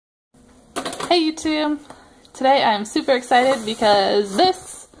Hey YouTube! Today I'm super excited because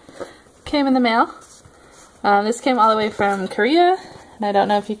this came in the mail. This came all the way from Korea, and I don't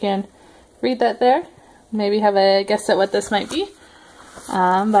know if you can read that there. Maybe have a guess at what this might be. But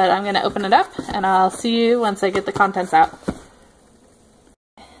I'm going to open it up and I'll see you once I get the contents out.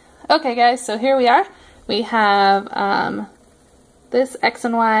 Okay guys, so here we are. We have this X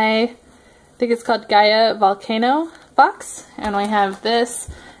and Y, I think it's called Gaia Volcano box, and we have this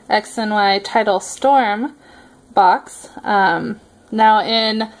X and Y Tidal Storm box. Now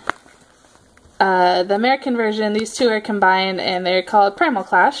in the American version, these two are combined and they're called Primal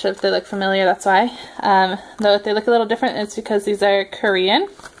Clash. If they look familiar, that's why. Though if they look a little different, it's because these are Korean.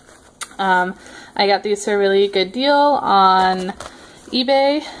 I got these for a really good deal on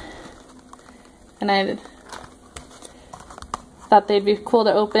eBay, and I thought they'd be cool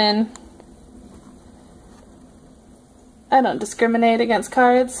to open. I don't discriminate against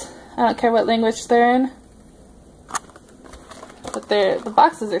cards. I don't care what language they're in. But the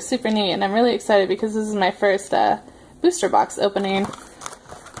boxes are super neat, and I'm really excited because this is my first booster box opening.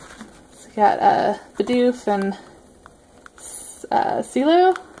 So I got Bidoof and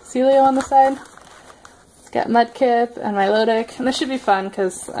Celio on the side. It's got Mudkip and Milotic, and this should be fun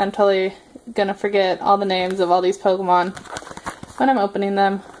because I'm totally gonna forget all the names of all these Pokemon when I'm opening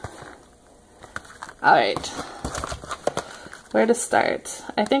them. Alright. Where to start?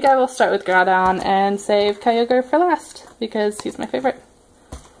 I think I will start with Groudon and save Kyogre for last because he's my favorite.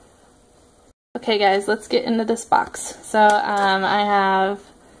 Okay guys, let's get into this box. So I have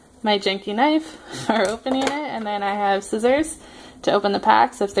my janky knife for opening it, and then I have scissors to open the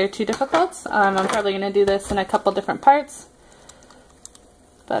packs if they're too difficult. I'm probably going to do this in a couple different parts,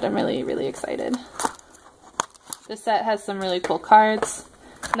 but I'm really excited. This set has some really cool cards.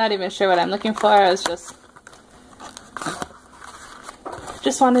 I'm not even sure what I'm looking for. I was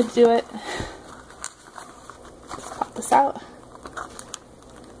just wanted to do it. Let's pop this out.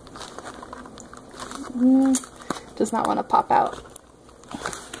 Does not want to pop out.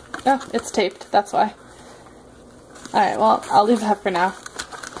 Oh, it's taped, that's why. Alright, well, I'll leave that for now.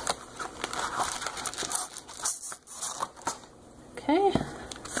 Okay,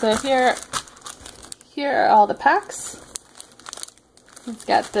 so here are all the packs. It's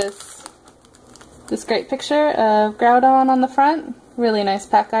got this great picture of Groudon on the front. Really nice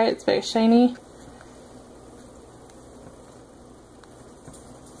pack art, it's very shiny.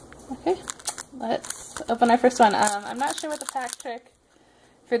 Okay, let's open our first one. I'm not sure what the pack trick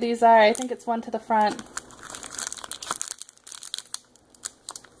for these are. I think it's one to the front.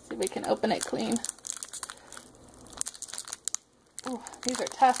 See if we can open it clean. Ooh, these are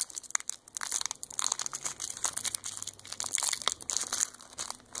tough.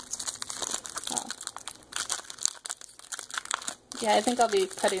 Yeah, I think I'll be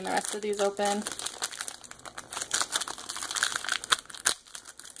cutting the rest of these open.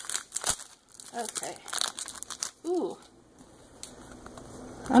 Okay. Ooh.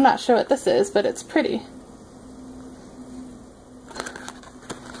 I'm not sure what this is, but it's pretty.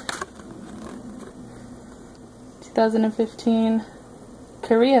 (2015)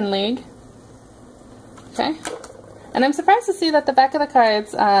 Korean League. Okay. And I'm surprised to see that the back of the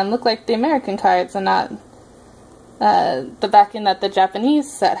cards look like the American cards and not the backing that the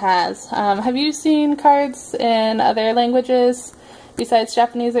Japanese set has. Have you seen cards in other languages besides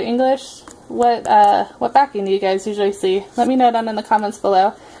Japanese or English? What backing do you guys usually see? Let me know down in the comments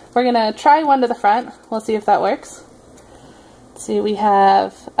below. We're gonna try one to the front. We'll see if that works. Let's see, we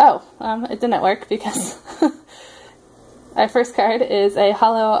have, it didn't work because our first card is a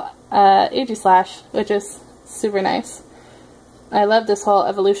holo Aegislash, which is super nice. I love this whole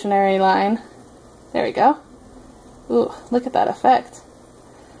evolutionary line. There we go. Ooh, look at that effect.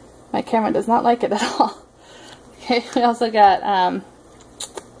 My camera does not like it at all. Okay, we also got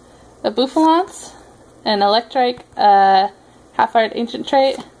a Bouffalance, an Electrike, Half-Art Ancient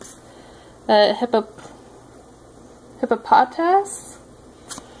Trait, a Hippopotas,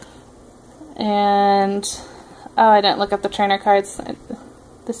 and oh, I didn't look up the trainer cards.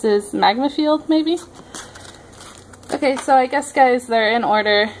 This is Magma Field, maybe? Okay, so I guess guys, they're in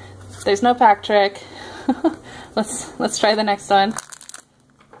order. There's no pack trick. Let's try the next one.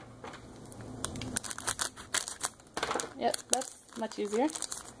 Yep, that's much easier.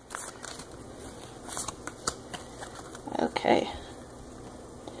 Okay.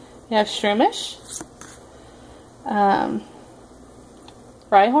 We have Shroomish,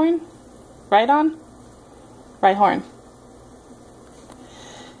 Rhyhorn, Rhyhorn.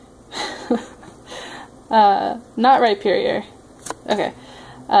 Not Rhyperior. Okay.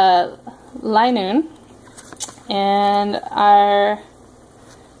 Linoon, and our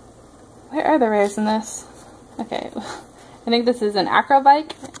are the rares in this? Okay, I think this is an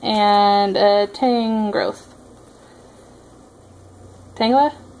Acrobike and a Tangrowth.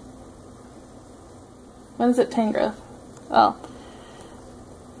 Tangela? When is it Tangrowth? Oh.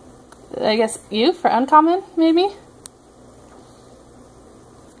 I guess U for uncommon, maybe?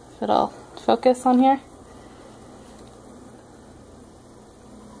 If it'll focus on here.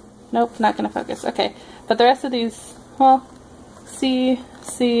 Nope, not gonna focus. Okay, but the rest of these, well, C,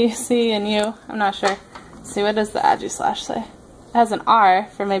 and U, I'm not sure. Let's see, what does the yaaaaay say? It has an R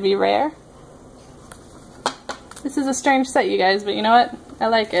for maybe rare. This is a strange set, you guys, but you know what? I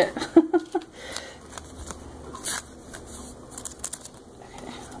like it. Okay,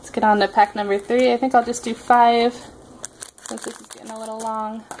 let's get on to pack number 3. I think I'll just do 5 since this is getting a little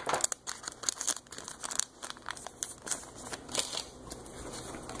long.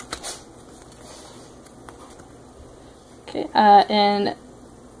 Okay, in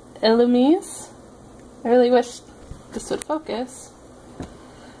Illumise, I really wish this would focus.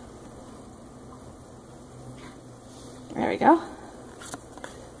 There we go.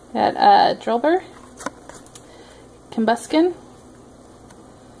 Got Drillbur, Combuskin,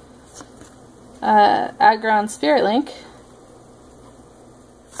 Aggron Spirit Link,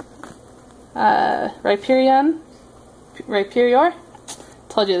 Rhyperior.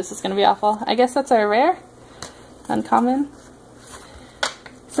 Told you this is going to be awful. I guess that's our rare. Uncommon.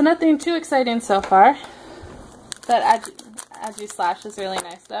 So nothing too exciting so far. That yaaaaay is really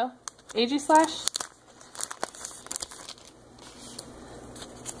nice though. yaaaaay.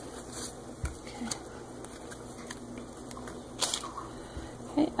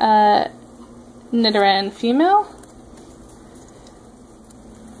 Okay. Nidoran female.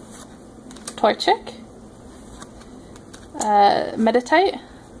 Torchic. Meditite.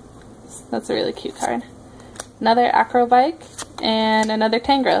 That's a really cute card. Another Acrobike, and another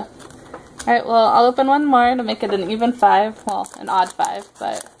Tangrowth. Alright, well, I'll open one more to make it an even 5. Well, an odd 5,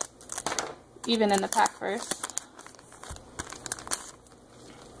 but even in the pack first.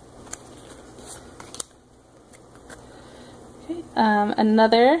 Okay,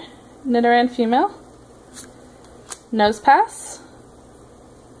 another Nidoran female. Nosepass.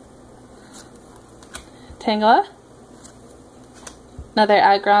 Tangela. Another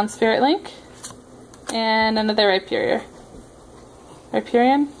Aggron Spirit Link. And another Rhyperion.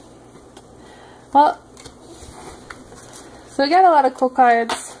 Well, so we got a lot of cool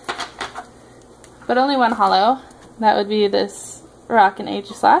cards, but only one holo. That would be this Rock and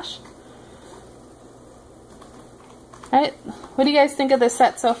yaaaaay. Alright, what do you guys think of this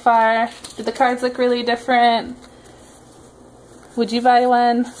set so far? Did the cards look really different? Would you buy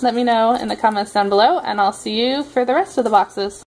one? Let me know in the comments down below, and I'll see you for the rest of the boxes.